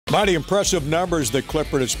Mighty impressive numbers that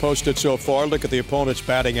Clippard has posted so far. Look at the opponent's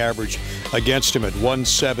batting average against him at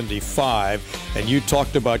 175. And you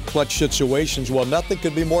talked about clutch situations. Well, nothing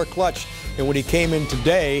could be more clutch. And when he came in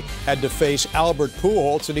today, had to face Albert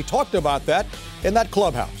Pujols, and he talked about that in that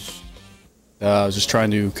clubhouse. I was just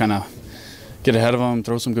trying to kind of get ahead of him,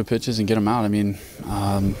 throw some good pitches, and get him out. I mean,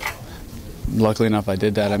 luckily enough, I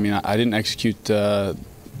did that. I mean, I didn't execute the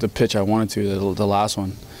pitch I wanted to, the last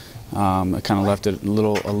one. I kind of left it a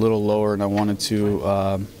little lower than I wanted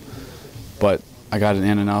to, but I got it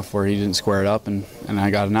in enough where he didn't square it up, and I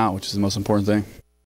got it out, which is the most important thing.